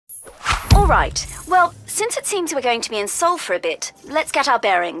right. Well, since it seems we're going to be in Seoul for a bit, let's get our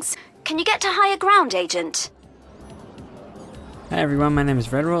bearings. Can you get to higher ground, Agent? Hi everyone, my name is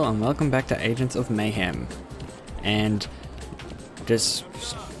Rederawl and welcome back to Agents of Mayhem. And just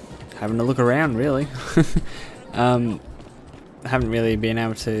having a look around, really. I haven't really been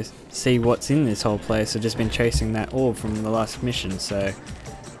able to see what's in this whole place. I've just been chasing that orb from the last mission, so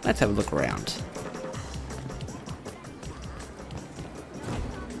let's have a look around.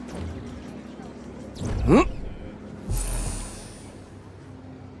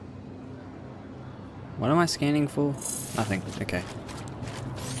 What am I scanning for? Nothing. Okay.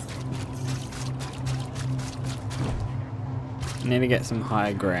 Need to get some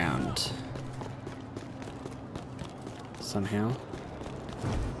high ground. Somehow.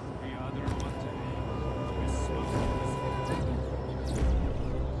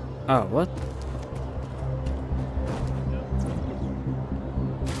 Oh, what?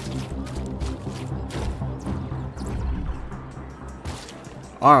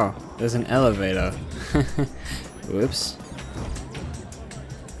 Oh, there's an elevator. Whoops.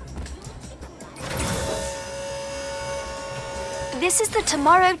 This is the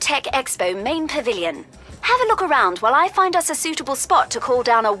Tomorrow Tech Expo main pavilion. Have a look around while I find us a suitable spot to call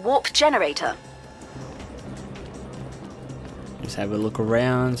down a warp generator. Just have a look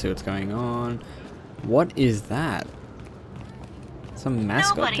around, see what's going on. What is that? Some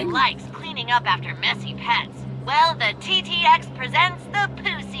mascot thing? Nobody likes cleaning up after messy pets. Well, the TTX presents the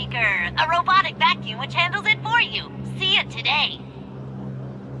Poo Seeker, a robotic vacuum which handles it for you. See it today.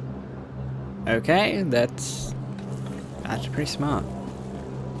 Okay, that's actually pretty smart.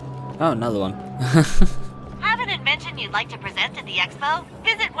 Oh, another one. Have an invention you'd like to present at the expo?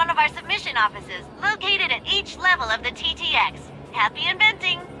 Visit one of our submission offices, located at each level of the TTX. Happy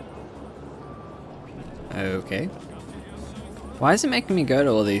inventing! Okay. Why is it making me go to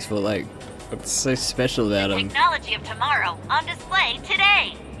all these for, like, what's so special about them? Technology of tomorrow on display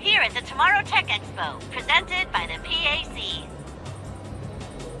today, here at the Tomorrow Tech Expo, presented by the PAC.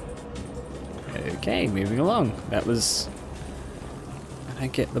 Okay, moving along. That was... I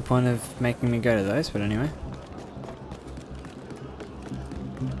don't get the point of making me go to those, but anyway.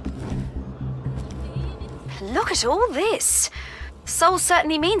 Look at all this. Seoul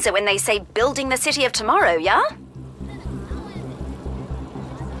certainly means it when they say building the city of tomorrow, yeah?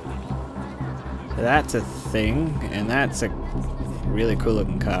 So that's a thing, and that's a really cool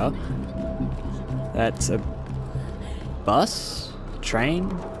looking car. That's a bus? Train?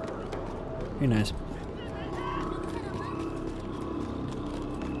 Who knows?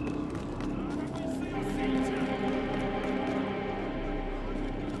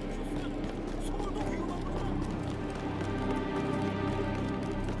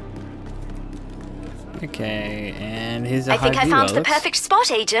 Okay, and here's a I think I found the Alex. perfect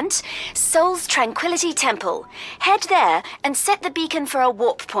spot, Agent. Seoul's Tranquility Temple. Head there and set the beacon for a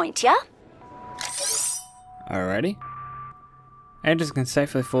warp point, yeah? Alrighty. Agents can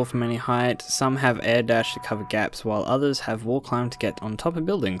safely fall from any height. Some have air dash to cover gaps, while others have wall climb to get on top of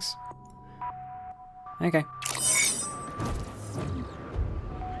buildings. Okay.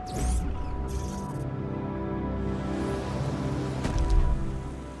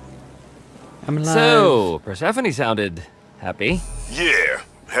 I'm alive. So, Persephone sounded happy. Yeah,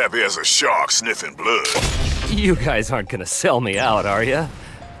 happy as a shark sniffing blood. You guys aren't gonna sell me out, are ya?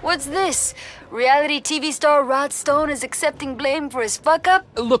 What's this? Reality TV star Rod Stone is accepting blame for his fuck-up?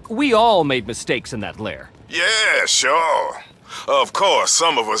 Look, we all made mistakes in that lair. Yeah, sure. Of course,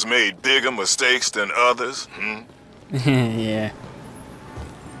 some of us made bigger mistakes than others. Yeah.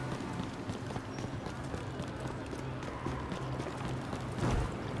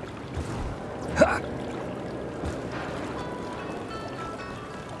 The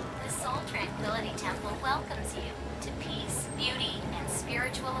Seoul Tranquility Temple welcomes you to peace, beauty, and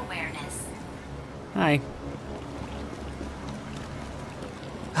spiritual awareness. Hi.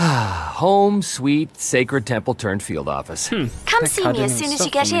 Home, sweet, sacred temple turned field office. Come That see car me as didn't soon as stop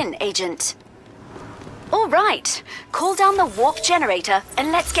you get for me. in, Agent. All right. Call down the warp generator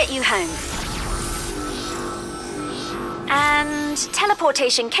and let's get you home. And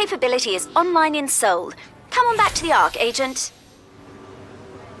teleportation capability is online in Seoul. Come on back to the Ark, Agent.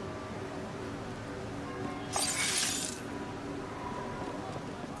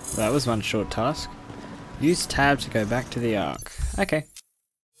 That was one short task. Use tab to go back to the Ark. Okay.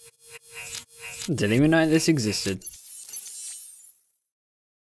 Didn't even know this existed.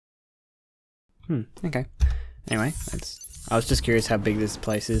 Okay. Anyway, I was just curious how big this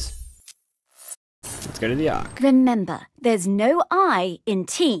place is. Let's go to the Ark. Remember, there's no I in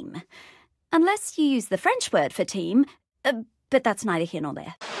team. Unless you use the French word for team, but that's neither here nor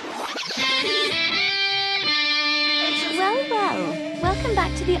there. Well, well. Welcome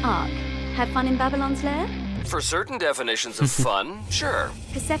back to the Ark. Have fun in Babylon's lair? For certain definitions of fun, sure.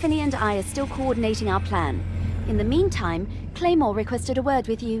 Persephone and I are still coordinating our plan. In the meantime, Claymore requested a word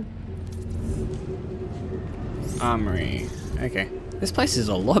with you. Armory. Okay. This place is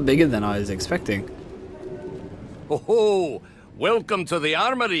a lot bigger than I was expecting. Oh, welcome to the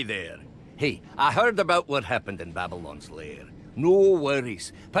armory there. Hey, I heard about what happened in Babylon's lair. No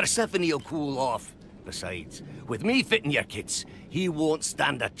worries. Persephone will cool off. Besides, with me fitting your kits, he won't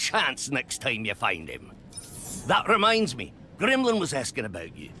stand a chance next time you find him. That reminds me, Gremlin was asking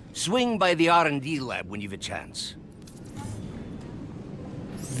about you. Swing by the R&D lab when you've a chance.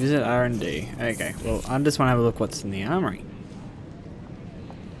 Visit R&D. Okay, well, I just want to have a look what's in the armory.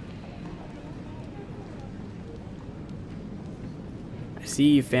 I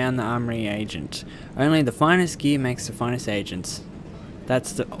see you found the armory agent. Only the finest gear makes the finest agents.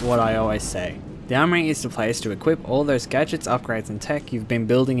 That's what I always say. The armory is the place to equip all those gadgets, upgrades and tech you've been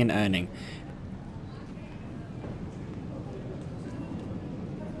building and earning.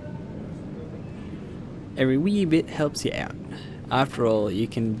 Every wee bit helps you out. After all, you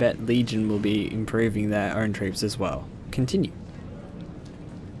can bet Legion will be improving their own troops as well. Continue.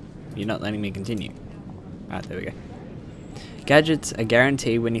 You're not letting me continue. Alright, there we go. Gadgets are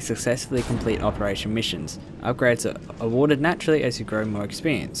guaranteed when you successfully complete operation missions. Upgrades are awarded naturally as you grow more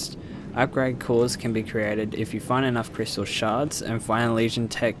experienced. Upgrade cores can be created if you find enough crystal shards, and final Legion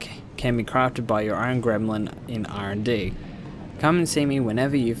tech can be crafted by your own gremlin in R&D. Come and see me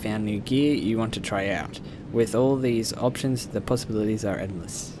whenever you've found new gear you want to try out. With all these options, the possibilities are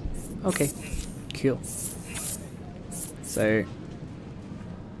endless. Okay, cool. So,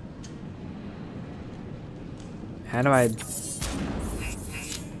 how do I...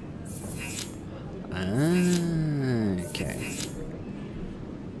 okay.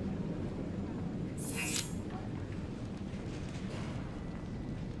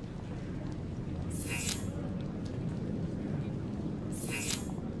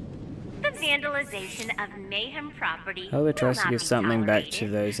 Vandalization of Mayhem property. Hollywood tries to give something back to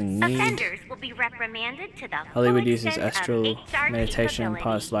those in need. Offenders will be reprimanded to the Hollywood full uses extent of astral HRT meditation and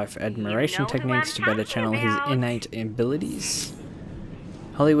capability. past life admiration You know who techniques to I'm better channel talking his about. innate abilities.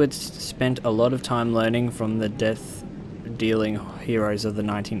 Hollywood spent a lot of time learning from the death-dealing heroes of the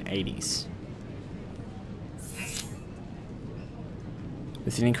 1980s.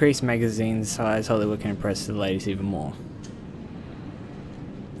 With an increased magazine size, Hollywood can impress the ladies even more.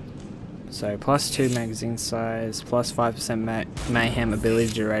 So +2 magazine size, +5% mayhem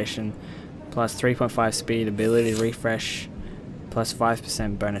ability duration, +3.5 speed ability refresh,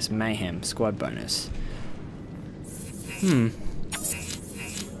 +5% bonus mayhem squad bonus.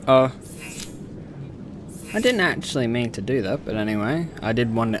 Oh, I didn't actually mean to do that, but anyway, I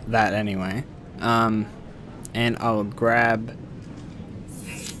did want that anyway. And I'll grab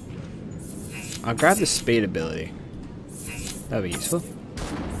the speed ability. That'll be useful.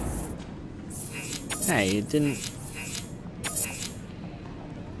 Hey, it didn't...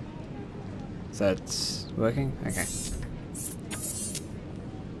 So it's working? Okay.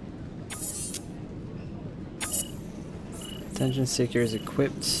 Attention seeker is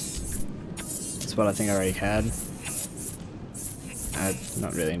equipped. That's what I think I already had. I'm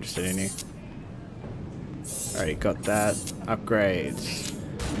not really interested in you. Already got that. Upgrades.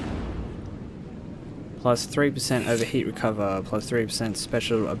 +3% overheat recover, +3%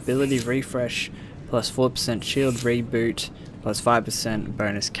 special ability refresh, +4% shield reboot, +5%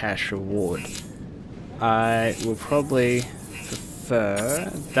 bonus cash reward. I will probably prefer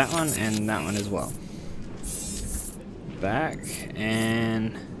that one and that one as well. Back,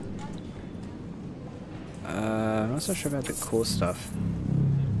 and I'm not so sure about the cool stuff.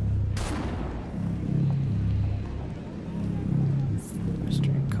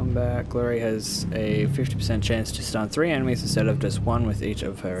 Restrained combat. Glory has a 50% chance to stun 3 enemies instead of just 1 with each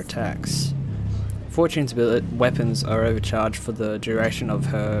of her attacks. Fortune's weapons are overcharged for the duration of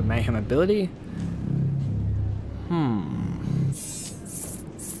her mayhem ability.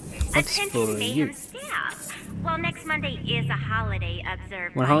 What's for you? Well, next Monday is a holiday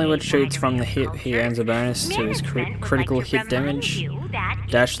observed. When Hollywood shoots from the hip, he earns a bonus to his critical hit damage.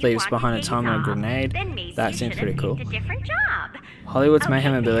 Dash leaves behind a timer and a grenade. That seems pretty cool. Hollywood's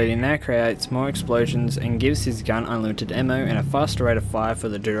mayhem ability now creates more explosions and gives his gun unlimited ammo and a faster rate of fire for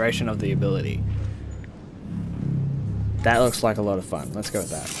the duration of the ability. That looks like a lot of fun. Let's go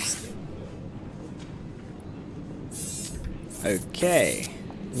with that. Okay.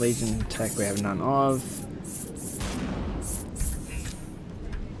 Legion tech we have none of.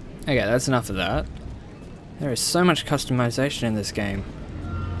 Okay, that's enough of that. There is so much customization in this game.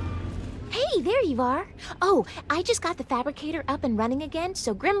 Hey, there you are. Oh, I just got the fabricator up and running again,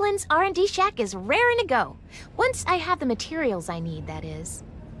 so Gremlin's R&D shack is raring to go. Once I have the materials I need, that is.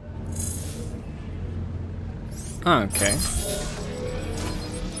 Okay.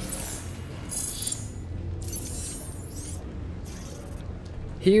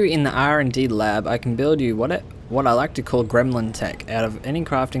 Here in the R&D lab, I can build you what I like to call Gremlin Tech out of any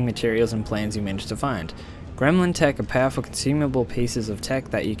crafting materials and plans you manage to find. Gremlin Tech are powerful consumable pieces of tech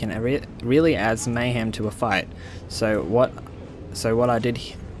that you can really add some mayhem to a fight. So what I did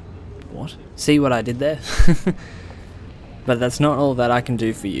what? See what I did there? But that's not all that I can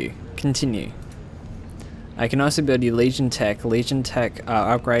do for you. Continue. I can also build you Legion Tech. Legion Tech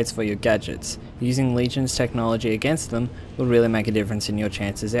are upgrades for your gadgets. Using Legion's technology against them will really make a difference in your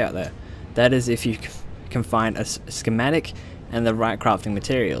chances out there. That is if you can find a schematic and the right crafting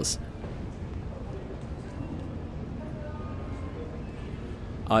materials.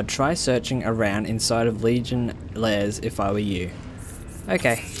 I'd try searching around inside of Legion lairs if I were you.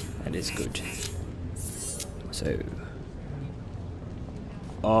 Okay, that is good. So...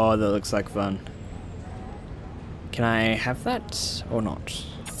 oh, that looks like fun. Can I have that or not?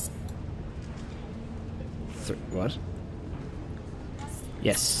 What?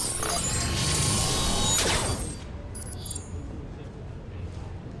 Yes.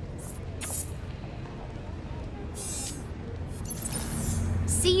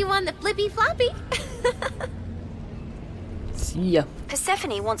 See you on the flippy floppy. See ya.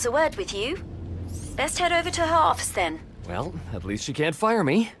 Persephone wants a word with you. Best head over to her office then. Well, at least she can't fire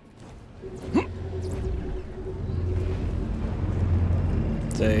me.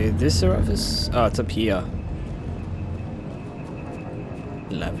 So this is her office? Oh, it's up here.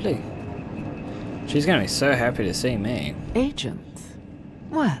 Lovely. She's gonna be so happy to see me. Agent.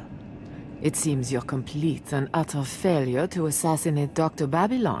 Well, it seems your complete and utter failure to assassinate Dr.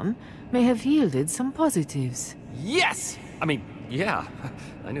 Babylon may have yielded some positives. Yes! I mean, yeah,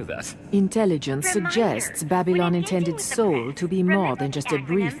 I knew that. Intelligence suggests Babylon intended Seoul to be more than just a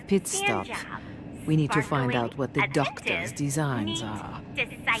brief pit stop. We need to find out what the Doctor's designs are.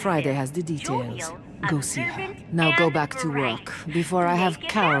 Friday has the details. Go see her. Now go back to work before I have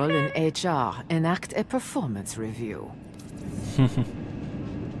Carol in HR enact a performance review.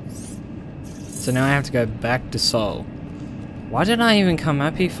 So now I have to go back to Seoul. Why didn't I even come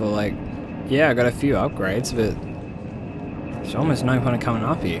up here for, like... yeah, I got a few upgrades, but... there's almost no point in coming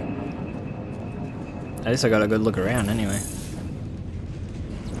up here. At least I got a good look around anyway.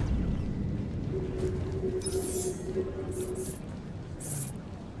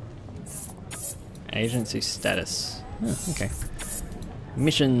 Agency status. Oh, okay.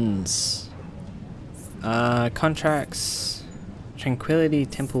 Missions. Contracts. Tranquility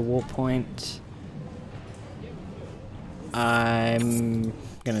Temple Warpoint. I'm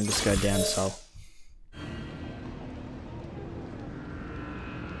gonna just go down to Seoul.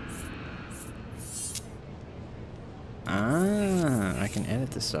 Ah, I can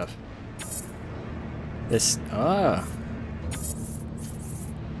edit this stuff. This, oh.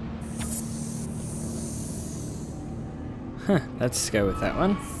 Huh, let's go with that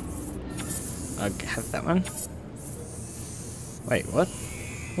one. I'll have that one. Wait, what?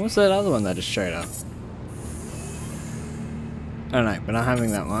 What was that other one that just showed up? Oh no, we're not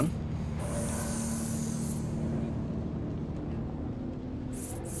having that one.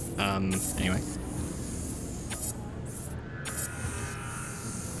 Anyway.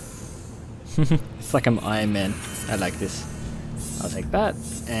 It's like I'm Iron Man. I like this. I'll take that,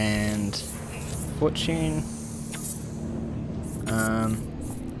 and Fortune.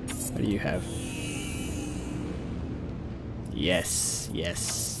 What do you have? Yes,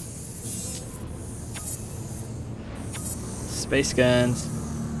 yes. Space guns.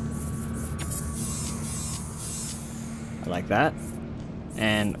 I like that.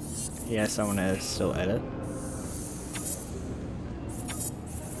 And yes, I want to still edit.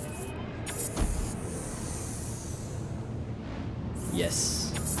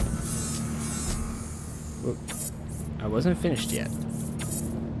 Yes. Whoop. I wasn't finished yet.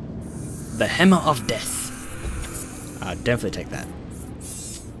 The Hammer of Death. I'll definitely take that.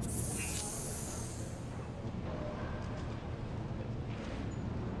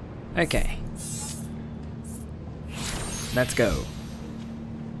 Okay. Let's go.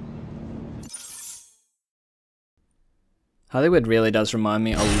 Hollywood really does remind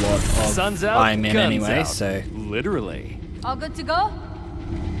me a lot of Sun's out, Iron Man guns anyway, out. so... Literally. All good to go?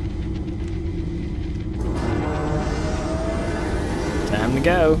 Time to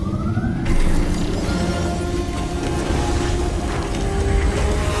go.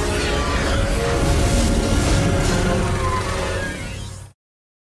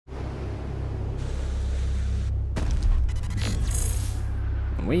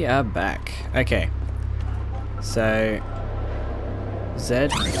 we are back. Okay. So, Z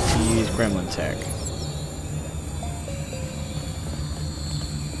to use Gremlin Tech.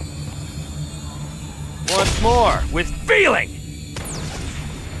 Once more, with feeling!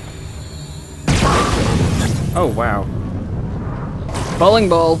 Oh, wow. Bowling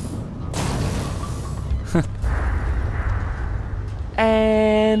ball!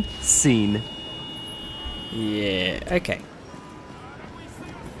 And scene. Yeah, okay.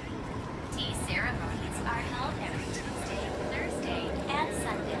 Tea ceremonies are held every Tuesday, Thursday, and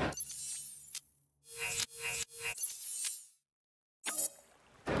Sunday.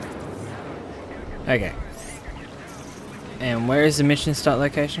 Okay. And where is the mission start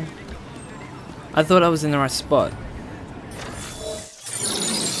location? I thought I was in the right spot.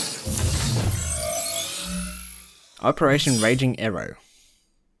 Operation Raging Arrow.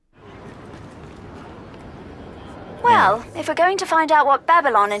 Well, if we're going to find out what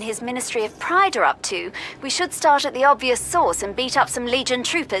Babylon and his Ministry of Pride are up to, we should start at the obvious source and beat up some Legion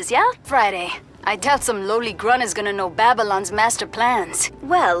troopers, yeah? Friday. I doubt some lowly grunt is gonna know Babylon's master plans.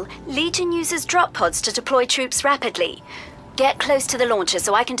 Well, Legion uses drop pods to deploy troops rapidly. Get close to the launcher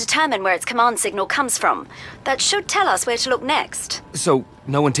so I can determine where its command signal comes from. That should tell us where to look next. So,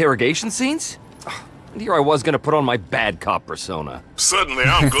 no interrogation scenes? And here I was gonna put on my bad cop persona. Suddenly,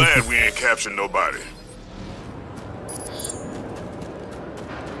 I'm glad we ain't captured nobody.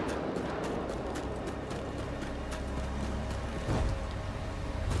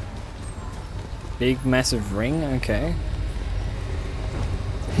 Big massive ring, okay.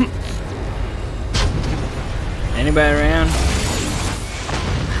 Anybody around?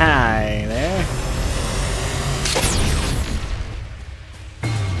 Hi there.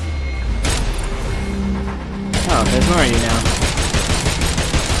 Oh, there's more of you now.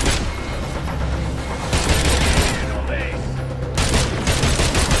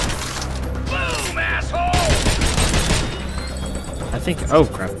 Boom, asshole! I think. Oh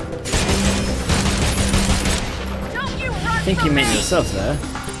crap. I think you meant yourself there.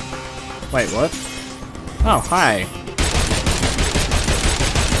 Wait, what? Oh, hi.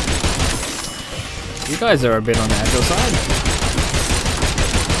 You guys are a bit on the agile side.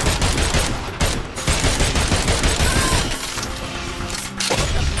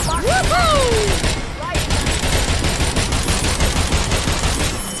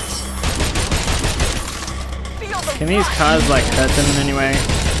 Can these cars like hurt them in any way?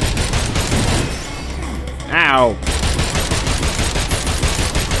 Ow!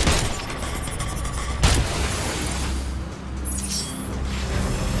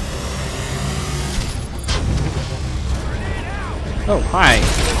 Oh, hi.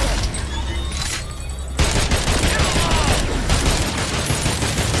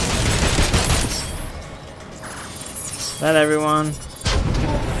 Is that everyone?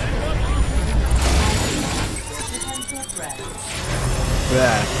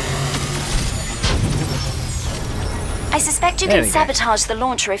 Yeah. I suspect you There can we go. sabotage the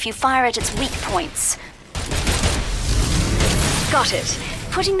launcher if you fire at its weak points. Got it.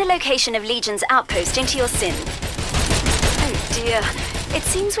 Putting the location of Legion's outpost into your SIN. Oh dear. It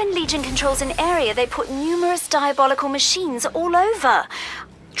seems when Legion controls an area, they put numerous diabolical machines all over.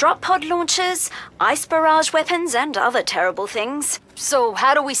 Drop pod launchers, ice barrage weapons, and other terrible things. So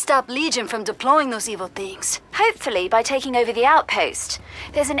how do we stop Legion from deploying those evil things? Hopefully by taking over the outpost.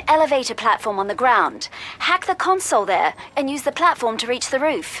 There's an elevator platform on the ground. Hack the console there and use the platform to reach the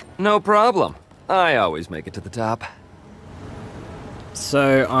roof. No problem. I always make it to the top.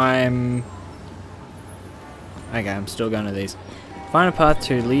 So I'm still going to these. Find a path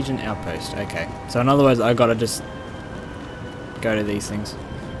to Legion outpost. Okay. So in other words, I gotta just go to these things.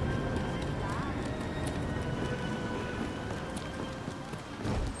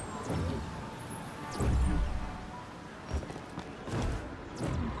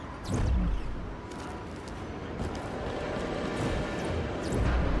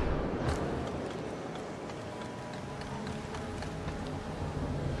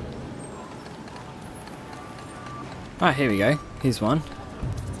 Oh, here we go. Here's one.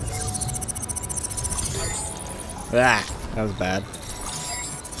 Ah, that was bad.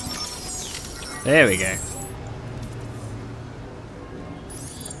 There we go.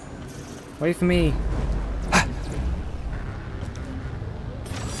 Wait for me.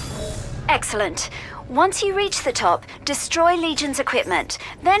 Excellent. Once you reach the top, destroy Legion's equipment.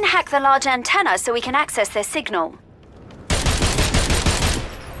 Then hack the large antenna so we can access their signal.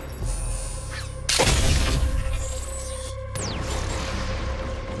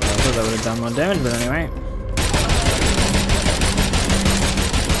 I thought that would have done more damage, but anyway.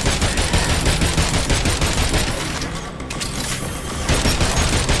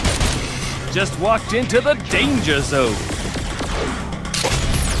 just walked into the danger zone.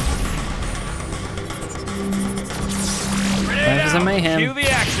 Time for some mayhem. Cue the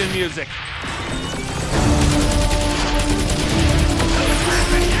action music.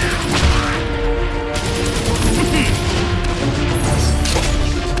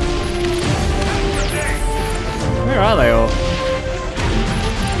 Where are they all?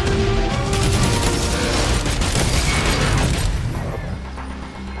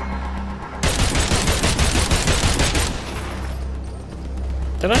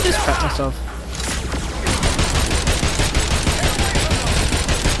 Did I just cut myself?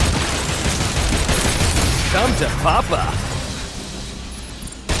 Come to Papa.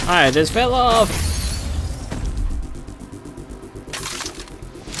 I just fell off.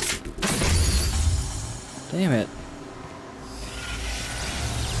 Damn it.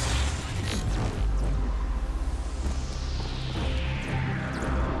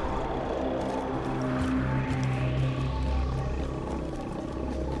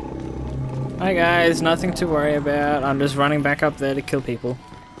 Hi guys, nothing to worry about. I'm just running back up there to kill people.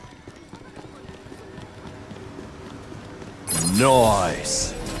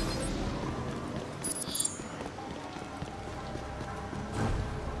 Nice.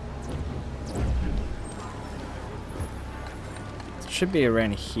 Should be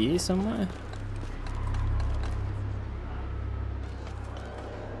around here somewhere.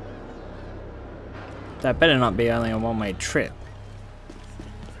 That better not be only a one-way trip.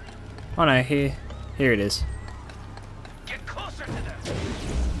 Oh no, here it is. Get closer to them.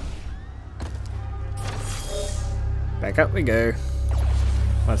 Back up we go.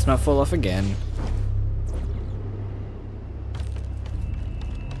 Let's not fall off again.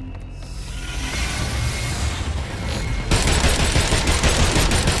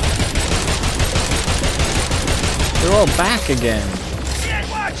 They're all back again. Shit,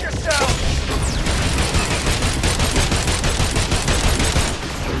 watch yourself.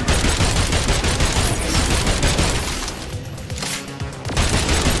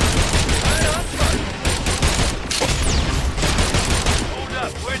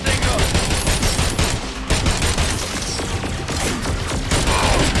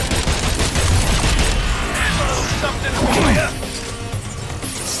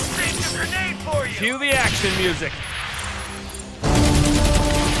 Cue the action music.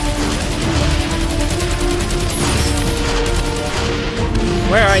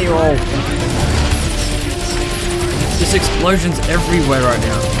 Where are you all? There's explosions everywhere right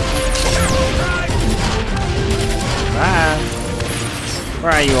now. Bye.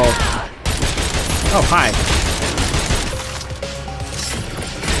 Where are you all? Oh, hi.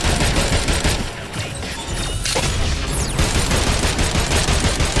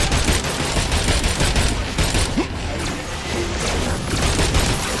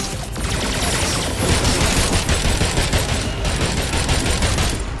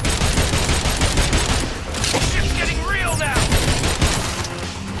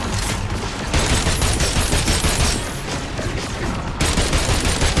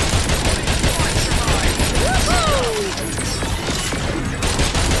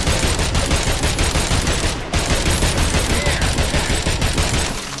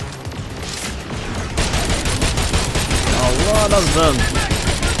 Lot of them.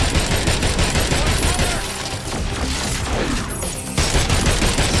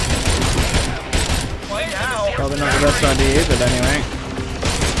 Probably not the best idea, but anyway.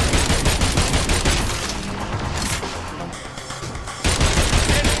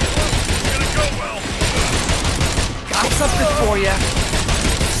 Got something for you.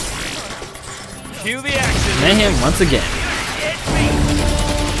 Cue the action. Mayhem once again.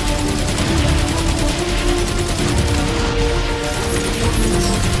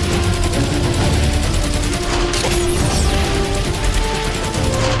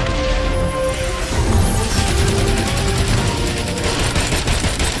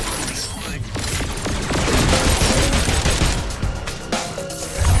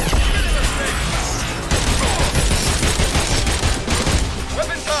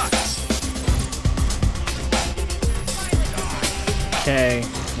 Okay,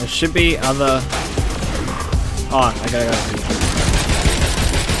 there should be other. Oh, I gotta go.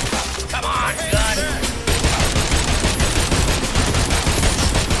 Come on, son.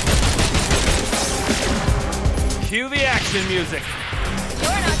 Cue the action music.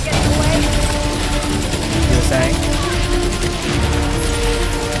 You're not getting away. You were saying?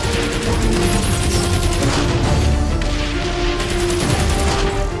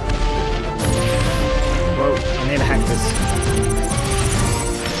 Whoa, I need to hack this.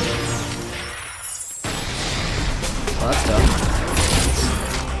 Well, that's done.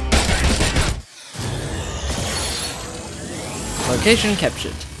 Location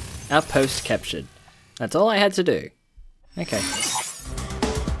captured. Outpost captured. That's all I had to do. Okay.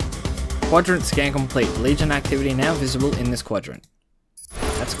 Quadrant scan complete. Legion activity now visible in this quadrant.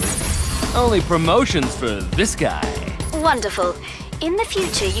 That's good. Only promotions for this guy. Wonderful. In the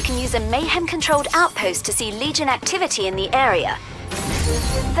future, you can use a Mayhem-controlled outpost to see Legion activity in the area.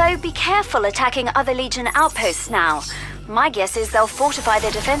 Though be careful attacking other Legion outposts now. My guess is they'll fortify their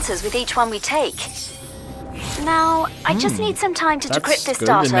defenses with each one we take. Now, I just need some time to decrypt this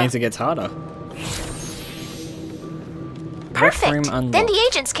data. It means it gets harder. Perfect. Then the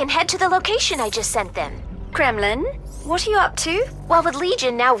agents can head to the location I just sent them. Kremlin, what are you up to? Well, with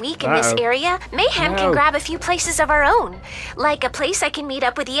Legion now weak in this area, Mayhem can grab a few places of our own. Like a place I can meet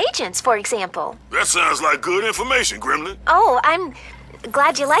up with the agents, for example. That sounds like good information, Gremlin. Oh, I'm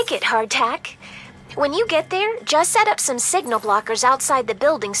glad you like it, Hardtack. When you get there, just set up some signal blockers outside the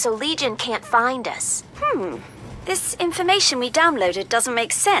building so Legion can't find us. This information we downloaded doesn't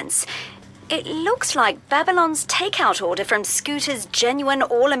make sense. It looks like Babylon's takeout order from Scooter's genuine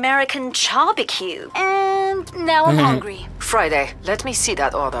all-American charbecue. And now I'm hungry. Friday, let me see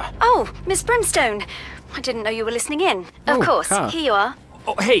that order. Oh, Miss Brimstone. I didn't know you were listening in. Of course, here you are.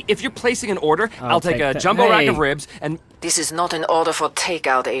 Oh, hey, if you're placing an order, I'll take a jumbo rack of ribs and... This is not an order for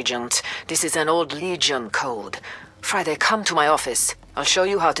takeout, Agent. This is an old Legion code. Friday, come to my office. I'll show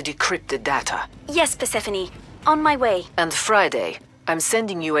you how to decrypt the data. Yes, Persephone. On my way. And Friday, I'm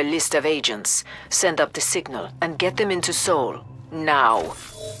sending you a list of agents. Send up the signal and get them into Seoul. Now.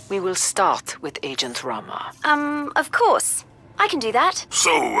 We will start with Agent Rama. Of course. I can do that.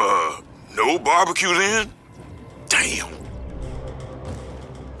 So, no barbecue then? Damn.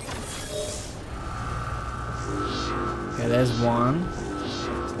 Okay, there's one.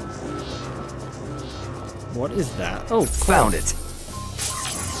 What is that? Oh, found it.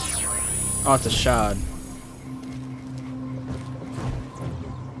 Oh, it's a shard.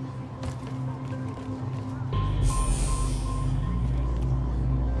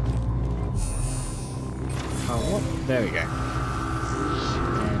 Oh, what? There we go.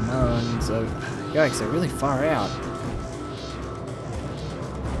 And another one's over. Yikes, they're really far out.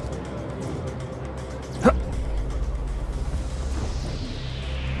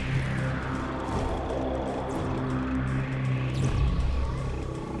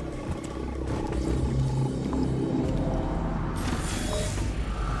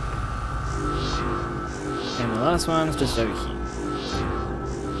 And the last one's just over here.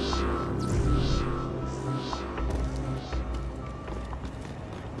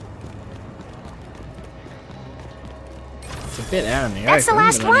 It's a bit out in the open. That's the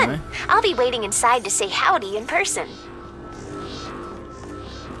last one. Anyway. I'll be waiting inside to say howdy in person.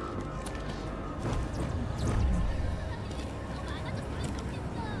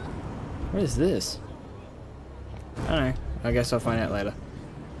 What is this? I don't know. I guess I'll find out later.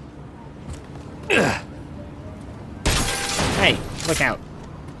 Hey, look out.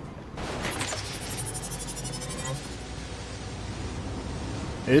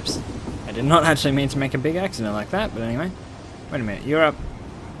 Oops. I did not actually mean to make a big accident like that, but anyway. Wait a minute, you're up.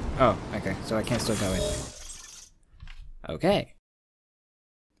 Oh, okay, so I can still go in. Okay.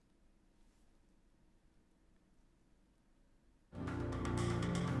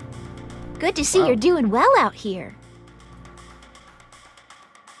 Good to see you're doing well out here.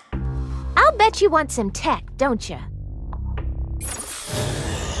 I'll bet you want some tech, don't you?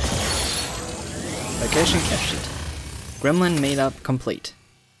 Location captured. Gremlin meetup complete.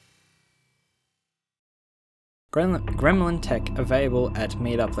 Gremlin tech available at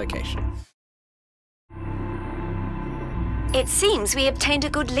meetup location. It seems we obtained a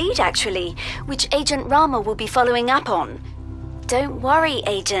good lead, actually, which Agent Rama will be following up on. Don't worry,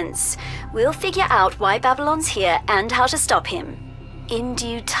 agents. We'll figure out why Babylon's here and how to stop him. In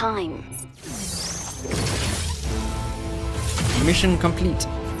due time. Mission complete.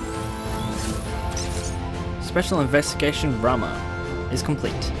 Special investigation Rama is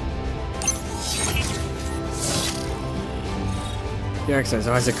complete. The Exos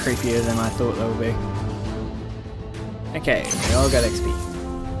eyes are creepier than I thought they would be. Okay, we all got XP.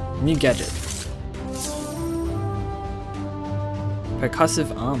 New gadget.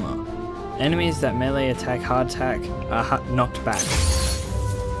 Percussive armor. Enemies that melee attack hardtack are knocked back.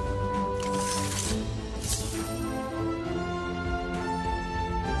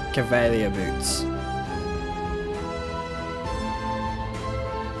 Cavalier boots.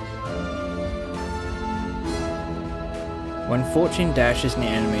 When fortune dashes near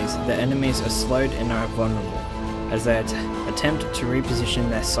enemies, the enemies are slowed and are vulnerable, as they attempt to reposition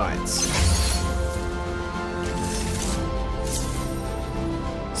their sights.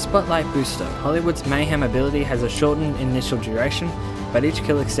 Spotlight Booster. Hollywood's Mayhem ability has a shortened initial duration, but each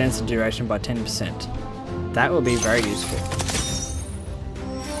kill extends the duration by 10%. That will be very useful.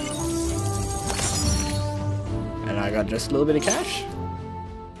 And I got just a little bit of cash.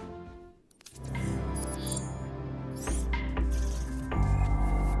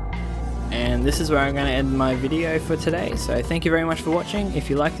 And this is where I'm going to end my video for today. So thank you very much for watching. If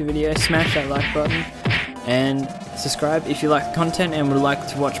you liked the video, smash that like button. And subscribe if you like the content and would like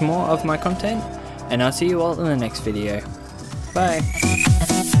to watch more of my content. And I'll see you all in the next video. Bye.